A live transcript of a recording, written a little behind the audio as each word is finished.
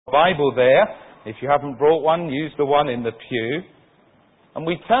Bible there. If you haven't brought one, use the one in the pew. And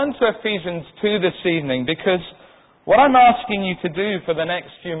we turn to Ephesians 2 this evening because what I'm asking you to do for the next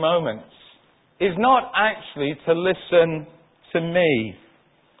few moments is not actually to listen to me,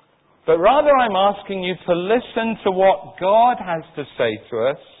 but rather I'm asking you to listen to what God has to say to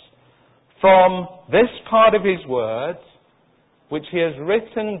us from this part of His Word, which He has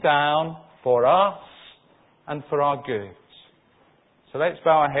written down for us and for our good. So let's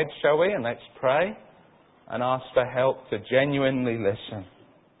bow our heads, shall we, and let's pray and ask for help to genuinely listen.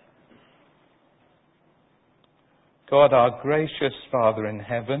 God, our gracious Father in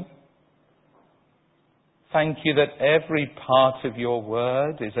heaven, thank you that every part of your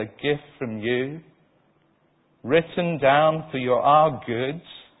word is a gift from you, written down for our goods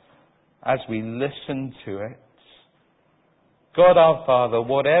as we listen to it. God our Father,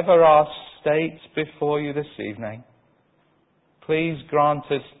 whatever our state before you this evening, please grant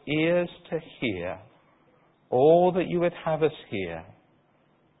us ears to hear all that you would have us hear.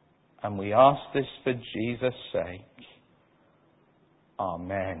 And we ask this for Jesus' sake.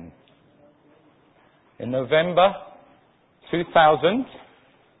 Amen. In November 2000,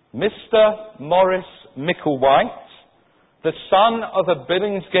 Mr. Maurice Micklewhite, the son of a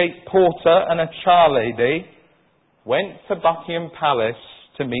Billingsgate porter and a charlady, went to Buckingham Palace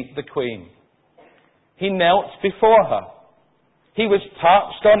to meet the Queen. He knelt before her. He was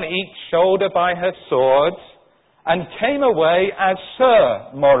touched on each shoulder by her sword and came away as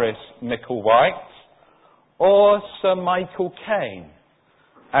Sir Maurice Micklewhite, or Sir Michael Caine,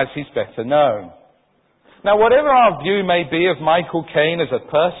 as he's better known. Now, whatever our view may be of Michael Caine as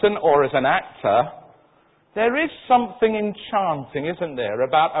a person or as an actor, there is something enchanting, isn't there,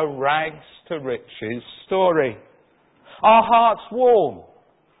 about a rags to riches story. Our hearts warm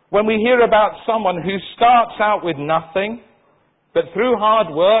when we hear about someone who starts out with nothing, but through hard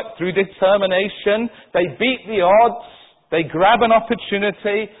work, through determination, they beat the odds, they grab an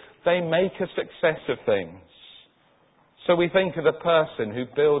opportunity, they make a success of things. So we think of the person who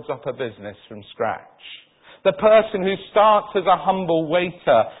builds up a business from scratch. The person who starts as a humble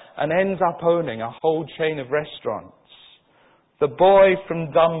waiter and ends up owning a whole chain of restaurants. The boy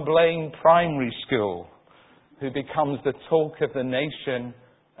from Dunblane Primary School who becomes the talk of the nation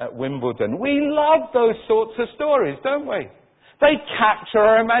at Wimbledon. We love those sorts of stories, don't we? They capture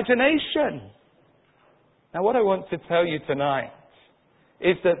our imagination. Now, what I want to tell you tonight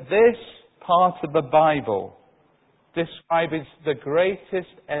is that this part of the Bible describes the greatest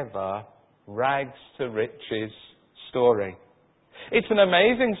ever rags to riches story. It's an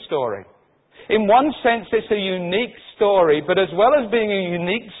amazing story. In one sense, it's a unique story, but as well as being a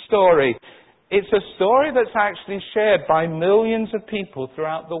unique story, it's a story that's actually shared by millions of people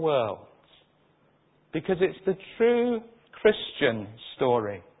throughout the world. Because it's the true Christian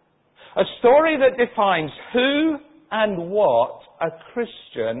story. A story that defines who and what a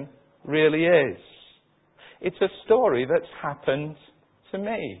Christian really is. It's a story that's happened to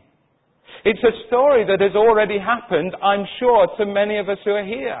me. It's a story that has already happened, I'm sure, to many of us who are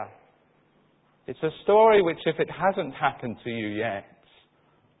here. It's a story which, if it hasn't happened to you yet,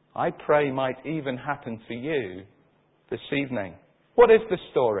 I pray might even happen to you this evening. What is the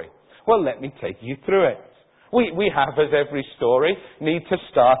story? Well, let me take you through it. We have, as every story, need to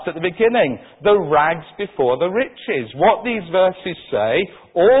start at the beginning. The rags before the riches. What these verses say,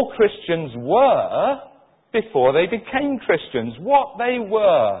 all Christians were before they became Christians. What they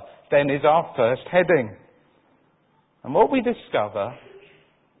were, then, is our first heading. And what we discover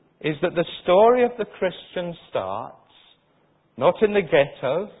is that the story of the Christian starts not in the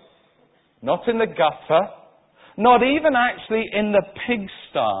ghetto, not in the gutter, not even actually in the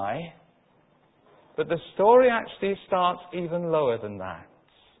pigsty, but the story actually starts even lower than that.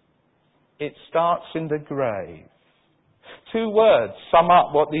 It starts in the grave. Two words sum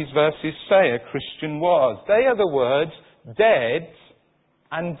up what these verses say a Christian was. They are the words dead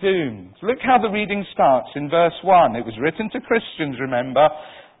and doomed. Look how the reading starts in verse 1. It was written to Christians, remember.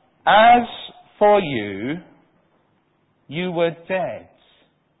 As for you, you were dead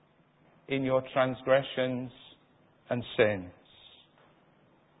in your transgressions and sins.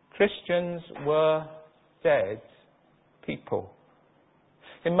 Christians were dead people.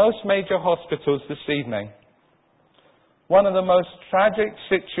 In most major hospitals this evening, one of the most tragic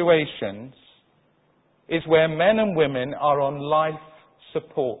situations is where men and women are on life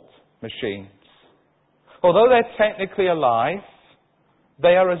support machines. Although they're technically alive,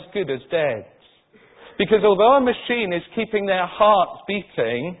 they are as good as dead. Because although a machine is keeping their hearts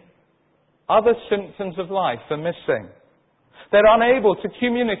beating, other symptoms of life are missing. They're unable to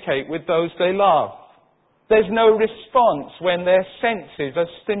communicate with those they love. There's no response when their senses are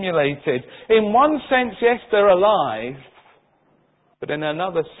stimulated. In one sense, yes, they're alive, but in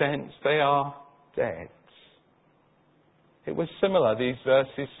another sense, they are dead. It was similar, these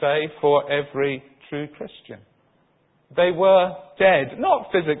verses say, for every true Christian. They were dead,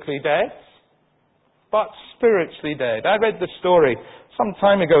 not physically dead, but spiritually dead. I read the story some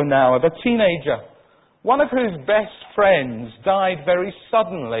time ago now of a teenager, one of whose best friends died very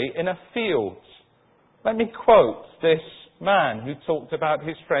suddenly in a field. Let me quote this man who talked about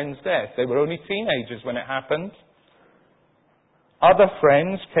his friend's death. They were only teenagers when it happened. Other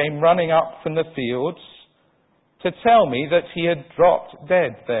friends came running up from the fields to tell me that he had dropped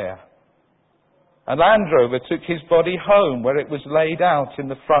dead there. A Land Rover took his body home where it was laid out in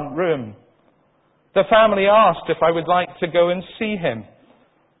the front room. The family asked if I would like to go and see him.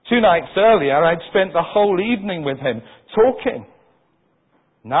 2 nights earlier, I'd spent the whole evening with him, talking.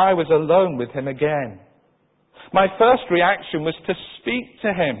 Now I was alone with him again. My first reaction was to speak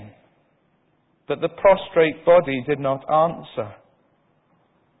to him, but the prostrate body did not answer.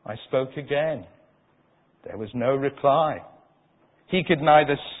 I spoke again. There was no reply. He could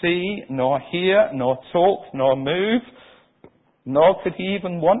neither see, nor hear, nor talk, nor move, nor could he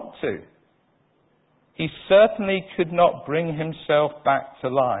even want to. He certainly could not bring himself back to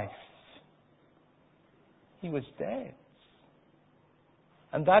life. He was dead.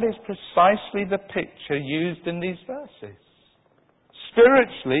 And that is precisely the picture used in these verses.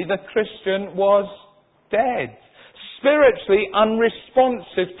 Spiritually, the Christian was dead. Spiritually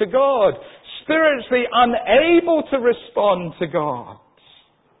unresponsive to God. Spiritually unable to respond to God.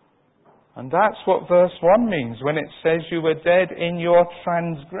 And that's what verse 1 means when it says you were dead in your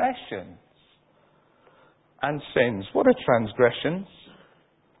transgressions and sins. What are transgressions?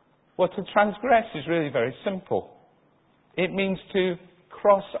 Well, to transgress is really very simple. It means to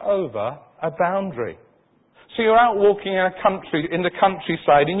cross over a boundary. So you're out walking in the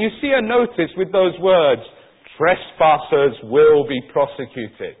countryside and you see a notice with those words, trespassers will be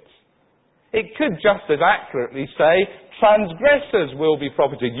prosecuted. It could just as accurately say, transgressors will be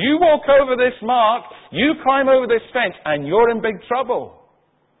prosecuted. You walk over this mark, you climb over this fence, and you're in big trouble.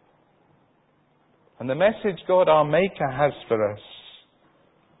 And the message God our Maker has for us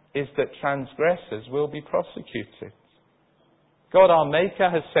is that transgressors will be prosecuted. God our Maker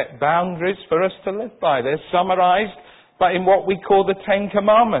has set boundaries for us to live by. They're summarized in what we call the 10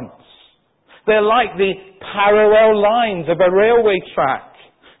 Commandments. They're like the parallel lines of a railway track.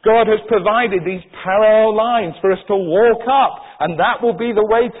 God has provided these parallel lines for us to walk up, and that will be the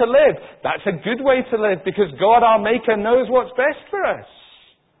way to live. That's a good way to live because God our Maker knows what's best for us.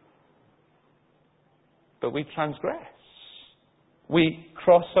 But we transgress. We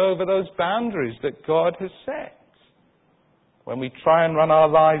cross over those boundaries that God has set. When we try and run our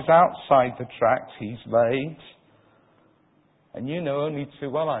lives outside the tracks He's laid, and you know only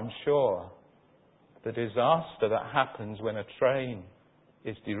too well, I'm sure, the disaster that happens when a train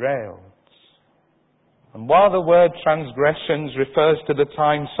is derailed. And while the word transgressions refers to the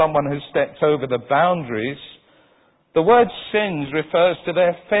time someone has stepped over the boundaries, the word sins refers to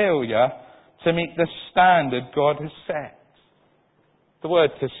their failure to meet the standard God has set. The word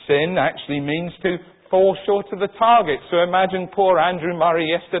to sin actually means to fall short of the target. So imagine poor Andrew Murray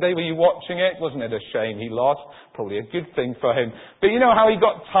yesterday. Were you watching it? Wasn't it a shame he lost? Probably a good thing for him. But you know how he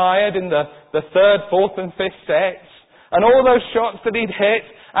got tired in the 3rd, 4th and 5th sets? And all those shots that he'd hit,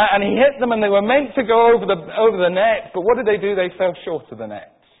 and he hit them and they were meant to go over the net, but what did they do? They fell short of the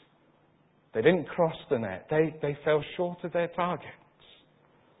net. They didn't cross the net. They fell short of their targets.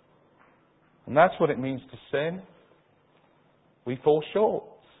 And that's what it means to sin. We fall short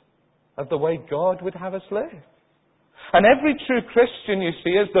of the way God would have us live. And every true Christian, you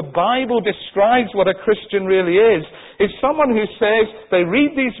see, as the Bible describes what a Christian really is someone who says, they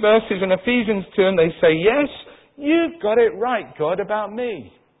read these verses in Ephesians 2 and they say, yes, you've got it right, God, about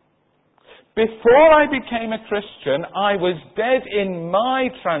me. Before I became a Christian, I was dead in my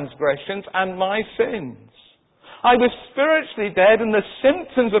transgressions and my sins. I was spiritually dead, and the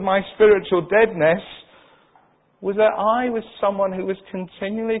symptoms of my spiritual deadness was that I was someone who was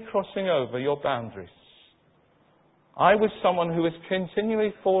continually crossing over your boundaries. I was someone who was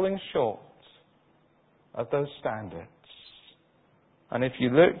continually falling short of those standards. And if you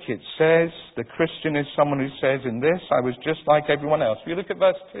look, it says, the Christian is someone who says, in this, I was just like everyone else. If you look at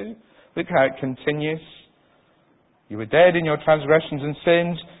verse 2, look how it continues. You were dead in your transgressions and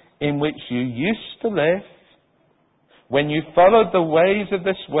sins, in which you used to live, when you followed the ways of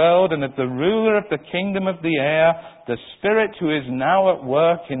this world and of the ruler of the kingdom of the air, the Spirit who is now at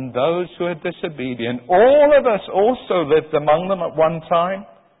work in those who are disobedient. All of us also lived among them at one time,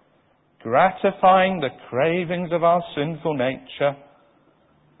 gratifying the cravings of our sinful nature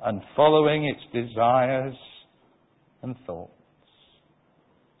and following its desires and thoughts.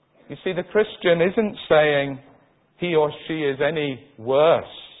 You see, the Christian isn't saying he or she is any worse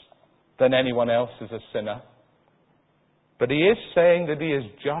than anyone else as a sinner. But he is saying that he is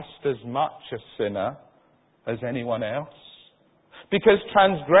just as much a sinner as anyone else. Because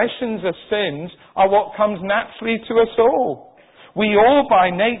transgressions or sins are what comes naturally to us all. We all by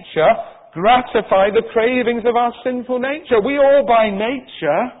nature gratify the cravings of our sinful nature. We all by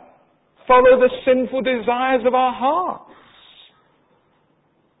nature follow the sinful desires of our hearts.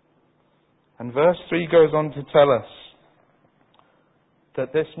 And verse 3 goes on to tell us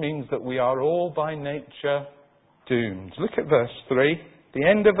that this means that we are all by nature doomed. Look at verse 3. The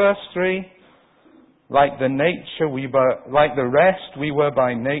end of verse 3. Like the rest, we were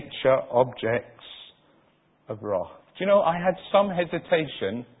by nature objects of wrath. Do you know, I had some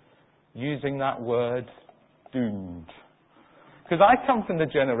hesitation using that word doomed. Because I come from the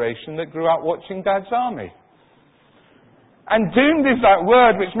generation that grew up watching Dad's Army. And doomed is that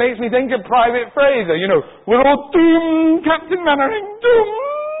word which makes me think of Private Fraser. You know, we're all doomed, Captain Mannering, doomed.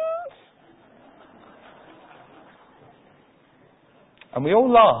 And we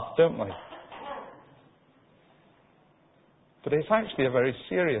all laugh, don't we? But it's actually a very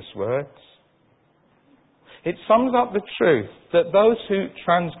serious word. It sums up the truth that those who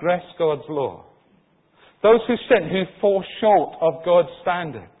transgress God's law, those who sin, who fall short of God's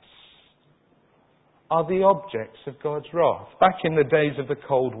standards, are the objects of God's wrath. Back in the days of the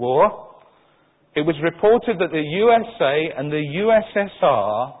Cold War, it was reported that the USA and the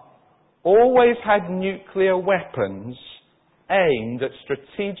USSR always had nuclear weapons aimed at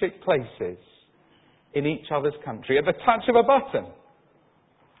strategic places in each other's country. At the touch of a button,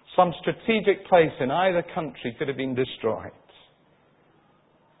 some strategic place in either country could have been destroyed.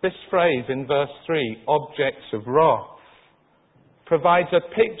 This phrase in verse 3, objects of wrath, provides a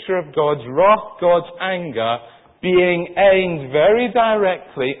picture of God's wrath, God's anger, being aimed very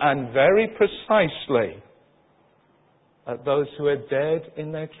directly and very precisely at those who are dead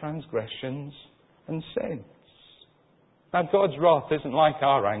in their transgressions and sins. Now, God's wrath isn't like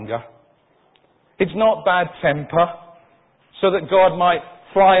our anger. It's not bad temper, so that God might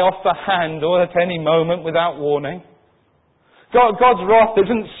fly off the handle at any moment without warning. God's wrath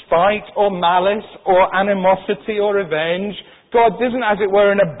isn't spite or malice or animosity or revenge. God isn't, as it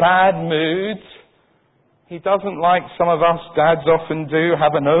were, in a bad mood. He doesn't, like some of us dads often do,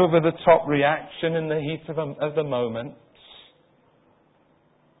 have an over-the-top reaction in the heat of the moment.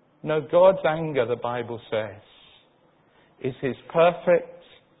 No, God's anger, the Bible says, is His perfect,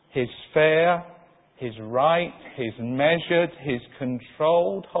 His fair, His right, His measured, His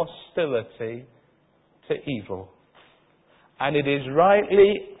controlled hostility to evil. And it is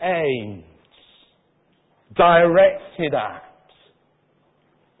rightly aimed, directed at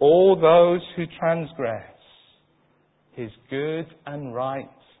all those who transgress His good and right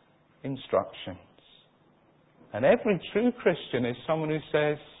instructions. And every true Christian is someone who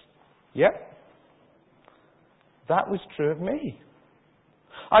says, yep, that was true of me.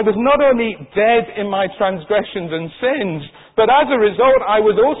 I was not only dead in my transgressions and sins, but as a result I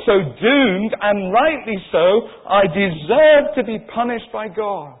was also doomed, and rightly so. I deserved to be punished by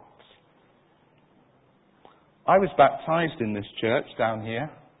God. I was baptized in this church down here.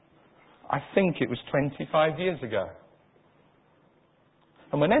 I think it was 25 years ago.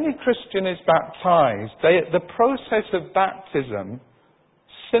 And when any Christian is baptized, the process of baptism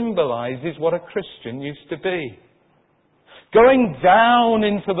symbolizes what a Christian used to be. Going down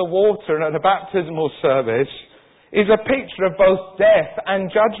into the water at a baptismal service is a picture of both death and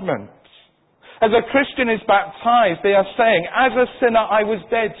judgment. As a Christian is baptized, they are saying, as a sinner, I was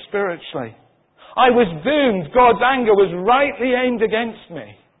dead spiritually. I was doomed. God's anger was rightly aimed against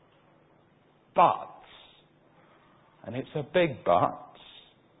me. But, and it's a big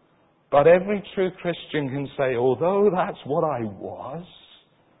but every true Christian can say, although that's what I was,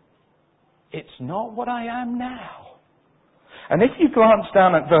 it's not what I am now. And if you glance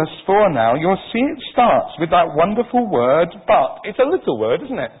down at verse 4 now, you'll see it starts with that wonderful word, but. It's a little word,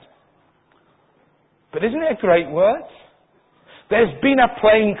 isn't it? But isn't it a great word? There's been a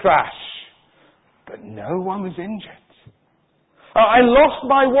plane crash, but no one was injured. I lost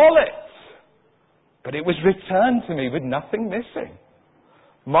my wallet, but it was returned to me with nothing missing.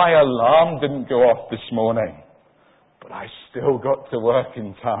 My alarm didn't go off this morning, but I still got to work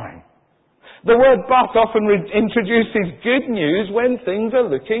in time. The word but often introduces good news when things are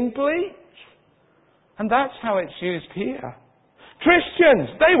looking bleak. And that's how it's used here. Christians,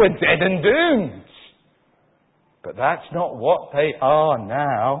 they were dead and doomed. But that's not what they are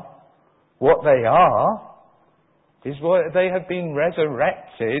now. What they are is what they have been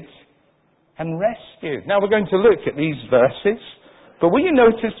resurrected and rescued. Now we're going to look at these verses, but will you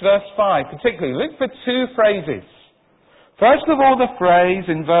notice verse 5 particularly? Look for two phrases. First of all, the phrase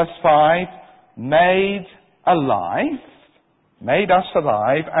in verse 5, made alive, made us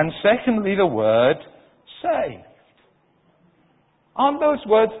alive, and secondly the word saved. Aren't those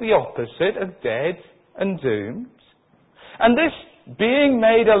words the opposite of dead and doomed? And this being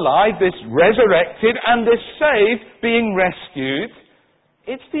made alive, this resurrected, and this saved, being rescued,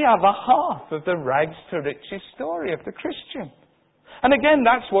 it's the other half of the rags to riches story of the Christian. And again,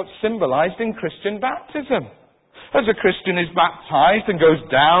 that's what's symbolized in Christian baptism. As a Christian is baptized and goes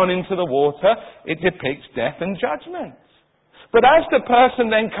down into the water, it depicts death and judgment. But as the person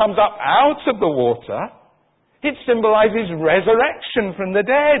then comes up out of the water, it symbolizes resurrection from the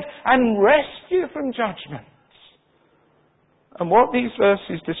dead and rescue from judgment. And what these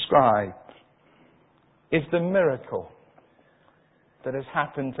verses describe is the miracle that has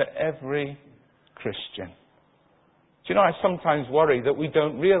happened to every Christian. Do you know, I sometimes worry that we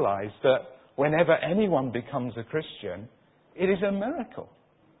don't realize that whenever anyone becomes a Christian, it is a miracle.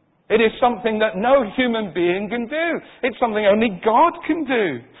 It is something that no human being can do. It's something only God can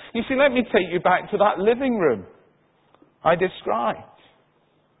do. You see, let me take you back to that living room I described.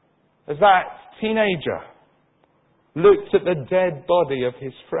 As that teenager looked at the dead body of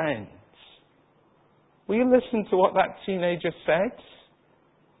his friends. Will you listen to what that teenager said?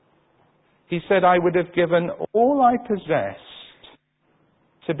 He said, I would have given all I possessed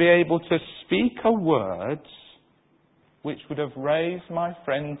to be able to speak a word which would have raised my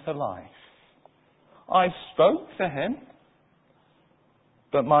friend to life. I spoke to him,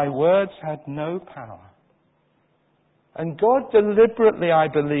 but my words had no power. And God deliberately, I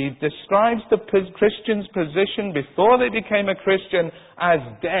believe, describes the Christian's position before they became a Christian as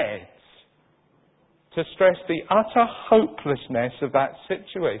dead, to stress the utter hopelessness of that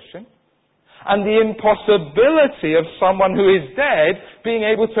situation and the impossibility of someone who is dead being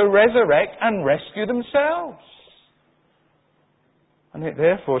able to resurrect and rescue themselves. And it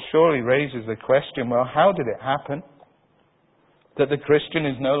therefore surely raises the question, well, how did it happen that the Christian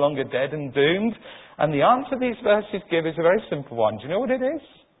is no longer dead and doomed? And the answer these verses give is a very simple one. Do you know what it is?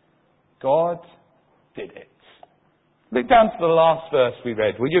 God did it. Look down to the last verse we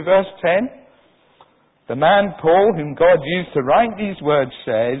read. Will you? Verse 10. The man Paul, whom God used to write these words,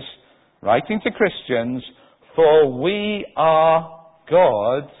 says, writing to Christians, for we are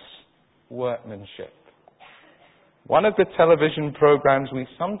God's workmanship. One of the television programs we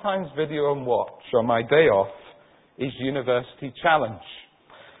sometimes video and watch on my day off is University Challenge.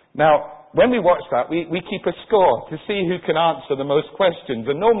 Now, when we watch that, we keep a score to see who can answer the most questions.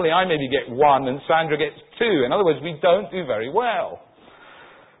 And normally I maybe get 1 and Sandra gets 2. In other words, we don't do very well.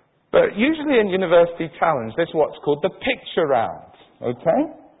 But usually in University Challenge, there's what's called the picture round. Okay?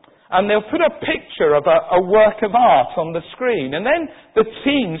 And they'll put a picture of a work of art on the screen. And then the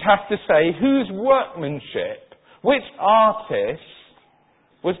teams have to say whose workmanship, which artist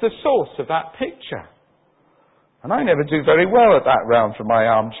was the source of that picture. And I never do very well at that round from my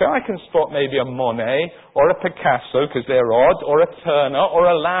armchair. I can spot maybe a Monet or a Picasso, because they're odd, or a Turner or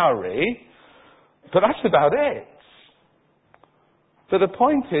a Lowry. But that's about it. So the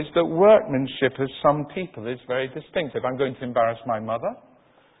point is that workmanship of some people is very distinctive. I'm going to embarrass my mother.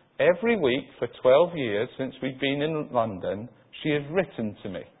 Every week for 12 years since we've been in London, she has written to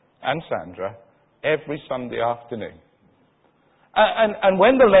me, and Sandra, every Sunday afternoon. And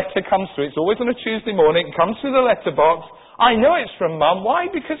when the letter comes through, it's always on a Tuesday morning, it comes through the letterbox. I know it's from Mum. Why?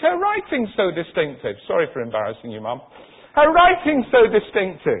 Because her writing's so distinctive. Sorry for embarrassing you, Mum. Her writing's so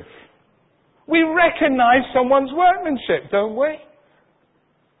distinctive. We recognise someone's workmanship, don't we?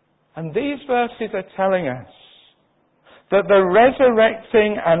 And these verses are telling us that the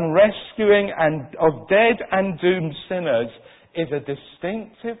resurrecting and rescuing of dead and doomed sinners is a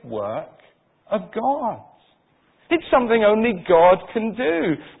distinctive work of God. It's something only God can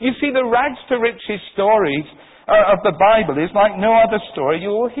do. You see, the rags to riches stories of the Bible is like no other story you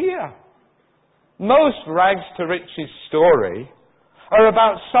will hear. Most rags to riches story are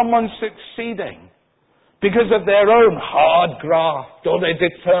about someone succeeding because of their own hard graft or their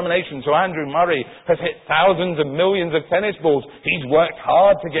determination. So Andrew Murray has hit thousands of millions of tennis balls. He's worked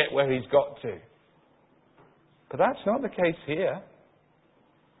hard to get where he's got to. But that's not the case here.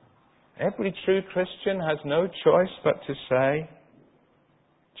 Every true Christian has no choice but to say,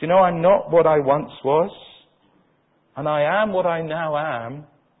 do you know, I'm not what I once was, and I am what I now am,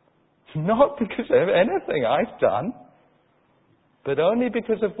 not because of anything I've done, but only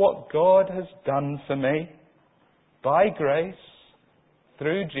because of what God has done for me, by grace,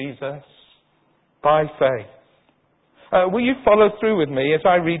 through Jesus, by faith. Will you follow through with me as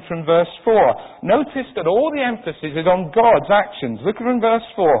I read from verse 4? Notice that all the emphasis is on God's actions. Look from verse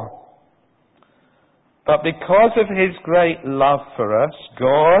 4. But because of His great love for us,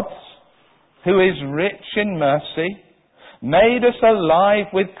 God, who is rich in mercy, made us alive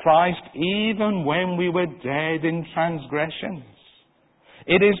with Christ even when we were dead in transgressions.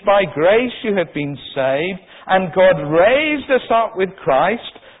 It is by grace you have been saved, and God raised us up with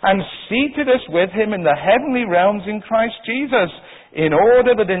Christ and seated us with Him in the heavenly realms in Christ Jesus, in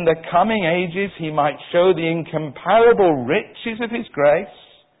order that in the coming ages He might show the incomparable riches of His grace,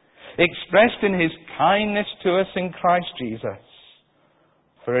 expressed in His kindness to us in Christ Jesus.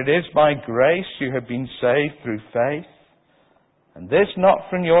 For it is by grace you have been saved through faith, and this not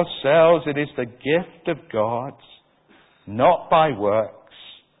from yourselves, it is the gift of God, not by works,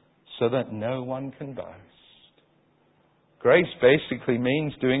 so that no one can boast. Grace basically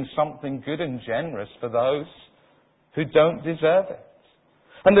means doing something good and generous for those who don't deserve it.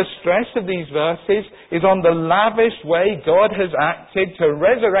 And the stress of these verses is on the lavish way God has acted to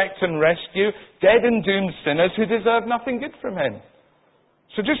resurrect and rescue dead and doomed sinners who deserve nothing good from Him.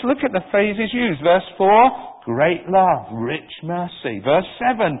 So just look at the phrases used. Verse 4, great love, rich mercy. Verse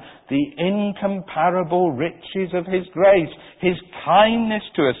 7, the incomparable riches of His grace, His kindness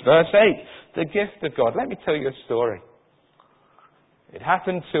to us. Verse 8, the gift of God. Let me tell you a story. It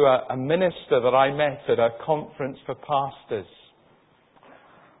happened to a minister that I met at a conference for pastors.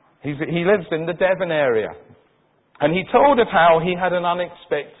 He lives in the Devon area. And he told of how he had an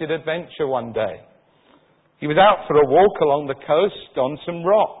unexpected adventure one day. He was out for a walk along the coast on some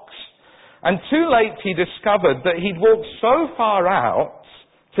rocks. And too late he discovered that he'd walked so far out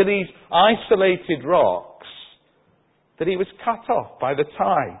to these isolated rocks that he was cut off by the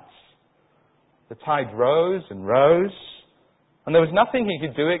tides. The tide rose and rose. And there was nothing he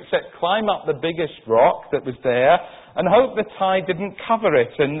could do except climb up the biggest rock that was there and hope the tide didn't cover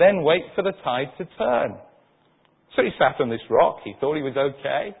it and then wait for the tide to turn. So he sat on this rock. He thought he was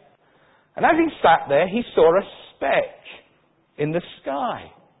okay. And as he sat there, he saw a speck in the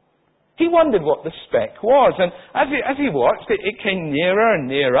sky. He wondered what the speck was. And as he watched, it came nearer and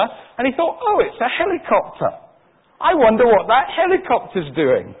nearer. And he thought, oh, it's a helicopter. I wonder what that helicopter's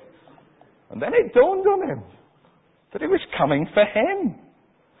doing. And then it dawned on him that it was coming for him.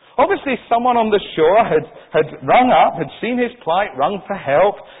 Obviously, someone on the shore had rung up, had seen his plight, rung for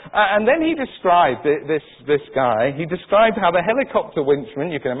help, and then he described this guy. He described how the helicopter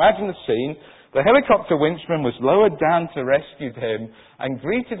winchman, you can imagine the scene, the helicopter winchman was lowered down to rescue him and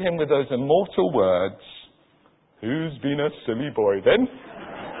greeted him with those immortal words, "Who's been a silly boy then?"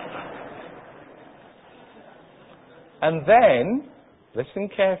 And then, listen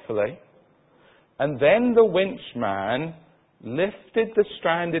carefully, and then the winchman lifted the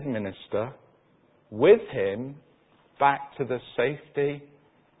stranded minister with him back to the safety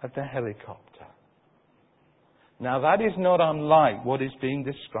of the helicopter. Now that is not unlike what is being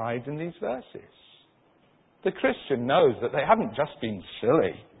described in these verses. The Christian knows that they haven't just been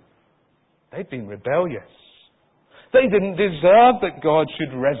silly. They've been rebellious. They didn't deserve that God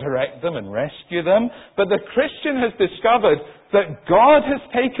should resurrect them and rescue them, but the Christian has discovered that God has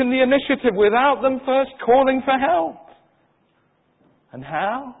taken the initiative without them first calling for help. And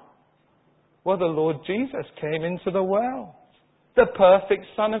how? Well, the Lord Jesus came into the world, the perfect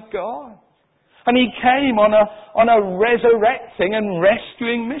Son of God. And He came on a resurrecting and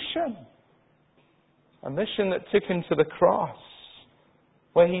rescuing mission. A mission that took Him to the cross,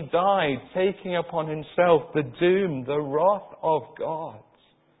 where He died, taking upon Himself the doom, the wrath of God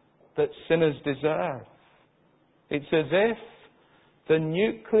that sinners deserve. It's as if the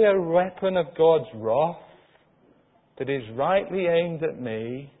nuclear weapon of God's wrath that is rightly aimed at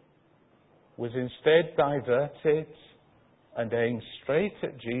me was instead diverted and aimed straight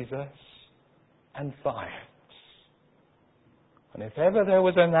at Jesus and fired. And if ever there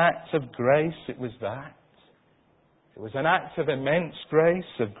was an act of grace, it was that. It was an act of immense grace,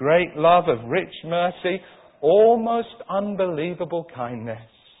 of great love, of rich mercy, almost unbelievable kindness.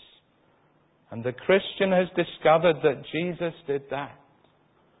 And the Christian has discovered that Jesus did that,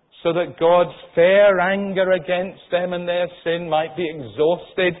 so that God's fair anger against them and their sin might be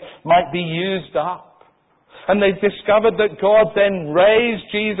exhausted, might be used up. And they've discovered that God then raised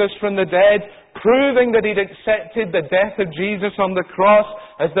Jesus from the dead, proving that He'd accepted the death of Jesus on the cross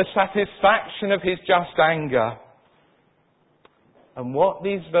as the satisfaction of His just anger. And what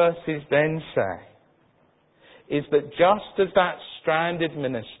these verses then say is that just as that stranded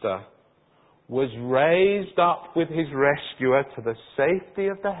minister was raised up with his rescuer to the safety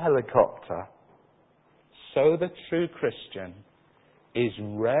of the helicopter, so the true Christian is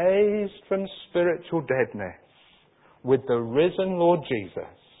raised from spiritual deadness with the risen Lord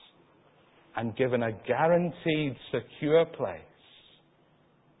Jesus and given a guaranteed, secure place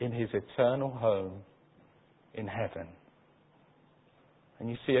in his eternal home in heaven. And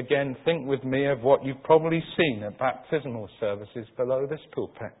you see, again, think with me of what you've probably seen at baptismal services below this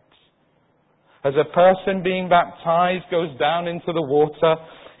pulpit. As a person being baptized goes down into the water,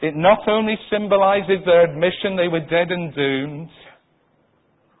 it not only symbolizes their admission they were dead and doomed,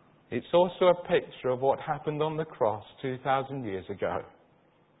 it's also a picture of what happened on the cross 2,000 years ago,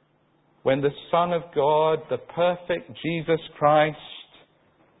 when the Son of God, the perfect Jesus Christ,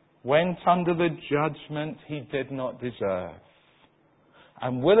 went under the judgment he did not deserve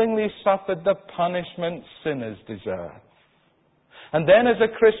and willingly suffered the punishment sinners deserve. And then as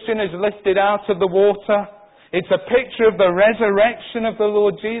a Christian is lifted out of the water, it's a picture of the resurrection of the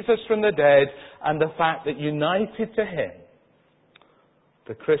Lord Jesus from the dead and the fact that united to him,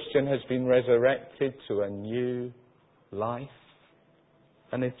 the Christian has been resurrected to a new life,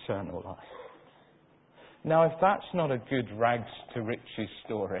 an eternal life. Now, if that's not a good rags to riches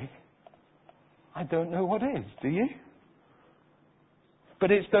story, I don't know what is, do you? But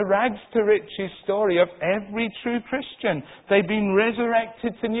it's the rags to riches story of every true Christian. They've been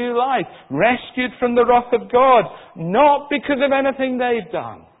resurrected to new life, rescued from the wrath of God, not because of anything they've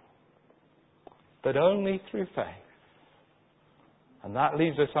done, but only through faith. And that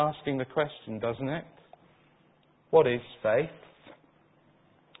leaves us asking the question, doesn't it? What is faith?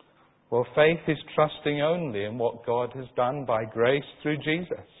 Well, faith is trusting only in what God has done by grace through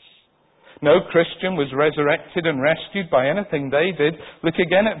Jesus. No Christian was resurrected and rescued by anything they did. Look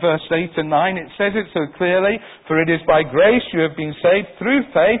again at verse 8 and 9. It says it so clearly, "For it is by grace you have been saved through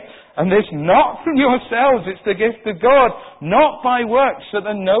faith, and this not from yourselves, it's the gift of God, not by works, so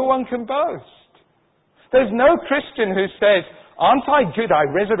that no one can boast." There's no Christian who says, "Aren't I good? I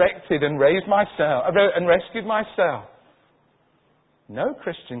resurrected and raised myself and rescued myself." No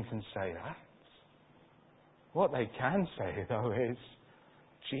Christian can say that. What they can say, though, is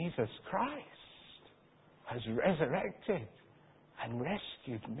Jesus Christ has resurrected and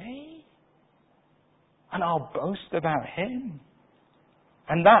rescued me. And I'll boast about him.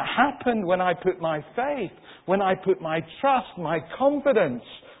 And that happened when I put my faith, when I put my trust, my confidence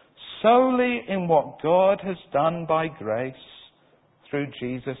solely in what God has done by grace through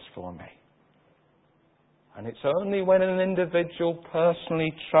Jesus for me. And it's only when an individual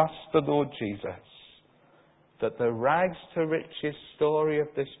personally trusts the Lord Jesus that the rags to riches story of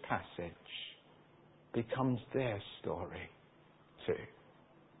this passage becomes their story too.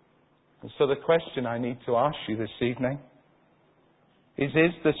 And so the question I need to ask you this evening is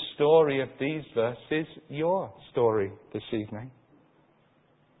the story of these verses your story this evening?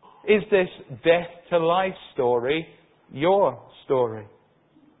 Is this death to life story your story?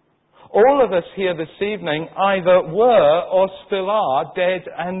 All of us here this evening either were or still are dead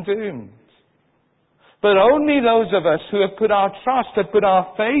and doomed. But only those of us who have put our trust, have put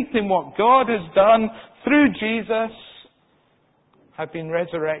our faith in what God has done through Jesus, have been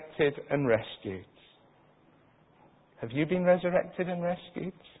resurrected and rescued. Have you been resurrected and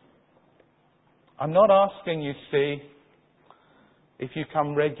rescued? I'm not asking you, see, if you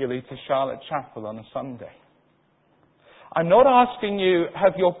come regularly to Charlotte Chapel on a Sunday. I'm not asking you,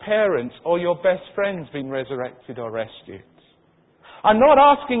 have your parents or your best friends been resurrected or rescued? I'm not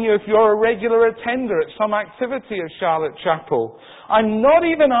asking you if you're a regular attender at some activity at Charlotte Chapel. I'm not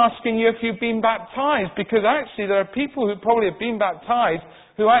even asking you if you've been baptized, because actually there are people who probably have been baptized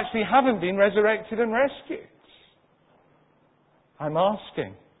who actually haven't been resurrected and rescued. I'm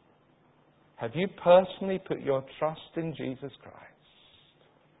asking, have you personally put your trust in Jesus Christ?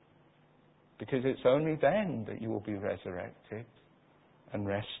 Because it's only then that you will be resurrected and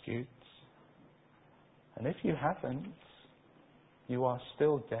rescued. And if you haven't, you are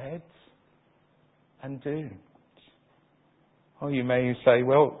still dead and doomed. Or you may say,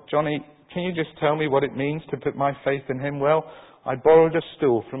 well, Johnny, can you just tell me what it means to put my faith in him? Well, I borrowed a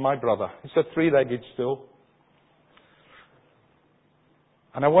stool from my brother. It's a 3-legged stool.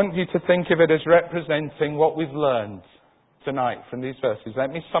 And I want you to think of it as representing what we've learned tonight from these verses.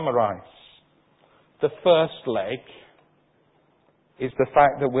 Let me summarize. The first leg is the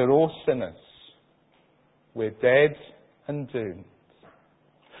fact that we're all sinners. We're dead and doomed.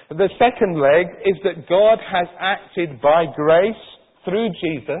 The second leg is that God has acted by grace through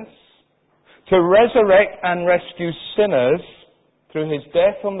Jesus to resurrect and rescue sinners through his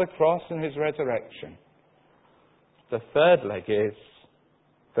death on the cross and his resurrection. The third leg is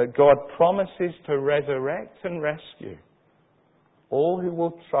that God promises to resurrect and rescue all who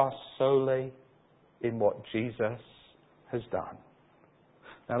will trust solely in what Jesus has done.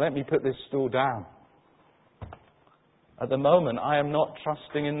 Now let me put this stool down. At the moment, I am not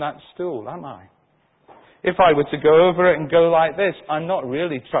trusting in that stool, am I? If I were to go over it and go like this, I'm not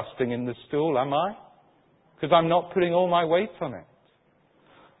really trusting in the stool, am I? Because I'm not putting all my weight on it.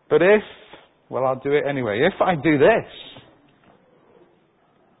 But I'll do it anyway. If I do this,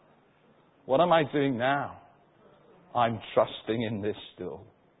 what am I doing now? I'm trusting in this stool.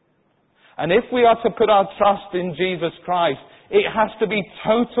 And if we are to put our trust in Jesus Christ, it has to be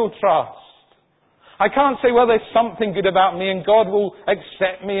total trust. I can't say, well, there's something good about me and God will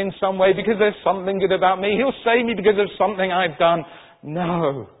accept me in some way because there's something good about me. He'll save me because of something I've done.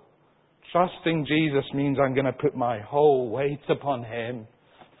 No. Trusting Jesus means I'm going to put my whole weight upon Him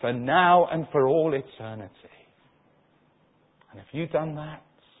for now and for all eternity. And if you've done that,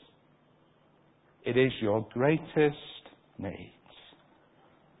 it is your greatest need.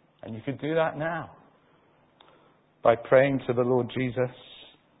 And you could do that now by praying to the Lord Jesus,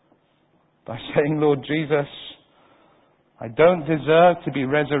 by saying, Lord Jesus, I don't deserve to be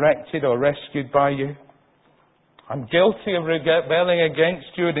resurrected or rescued by you. I'm guilty of rebelling against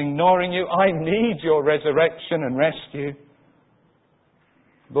you and ignoring you. I need your resurrection and rescue.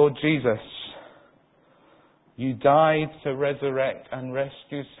 Lord Jesus, you died to resurrect and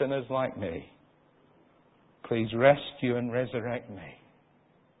rescue sinners like me. Please rescue and resurrect me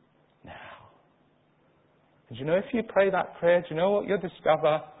now. And you know, if you pray that prayer, do you know what you'll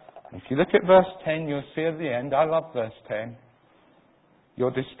discover? If you look at verse 10, you'll see at the end, I love verse 10,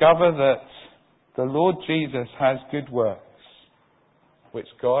 you'll discover that the Lord Jesus has good works which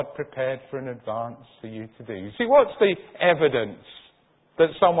God prepared for in advance for you to do. You see, what's the evidence that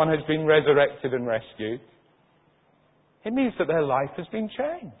someone has been resurrected and rescued? It means that their life has been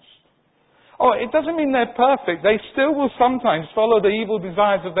changed. Oh, it doesn't mean they're perfect. They still will sometimes follow the evil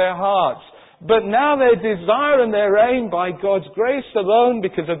desires of their hearts. But now their desire and their aim by God's grace alone,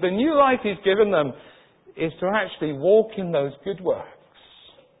 because of the new life He's given them, is to actually walk in those good works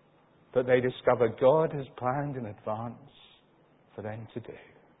that they discover God has planned in advance for them to do.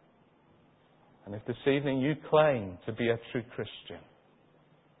 And if this evening you claim to be a true Christian,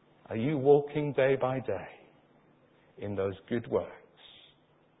 are you walking day by day in those good works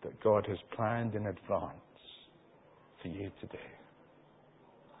that God has planned in advance for you to do?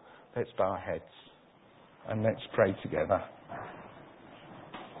 Let's bow our heads and let's pray together.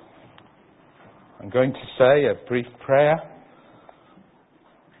 I'm going to say a brief prayer.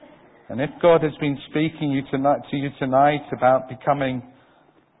 And if God has been speaking to you tonight about becoming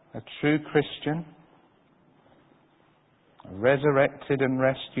a true Christian, a resurrected and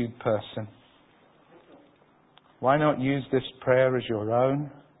rescued person, why not use this prayer as your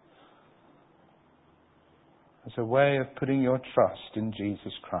own? As a way of putting your trust in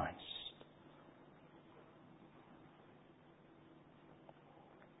Jesus Christ.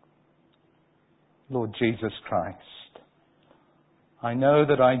 Lord Jesus Christ, I know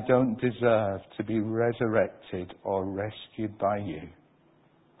that I don't deserve to be resurrected or rescued by you.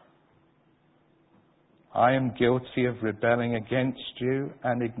 I am guilty of rebelling against you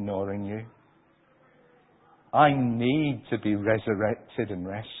and ignoring you. I need to be resurrected and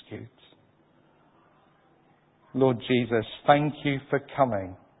rescued. Lord Jesus, thank you for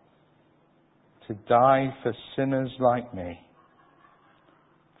coming to die for sinners like me.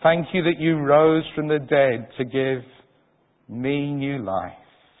 Thank you that you rose from the dead to give me new life.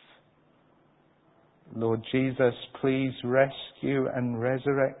 Lord Jesus, please rescue and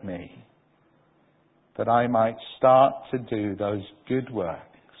resurrect me, that I might start to do those good works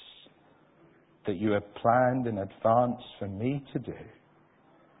that you have planned in advance for me to do.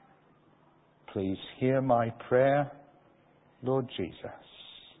 Please hear my prayer, Lord Jesus.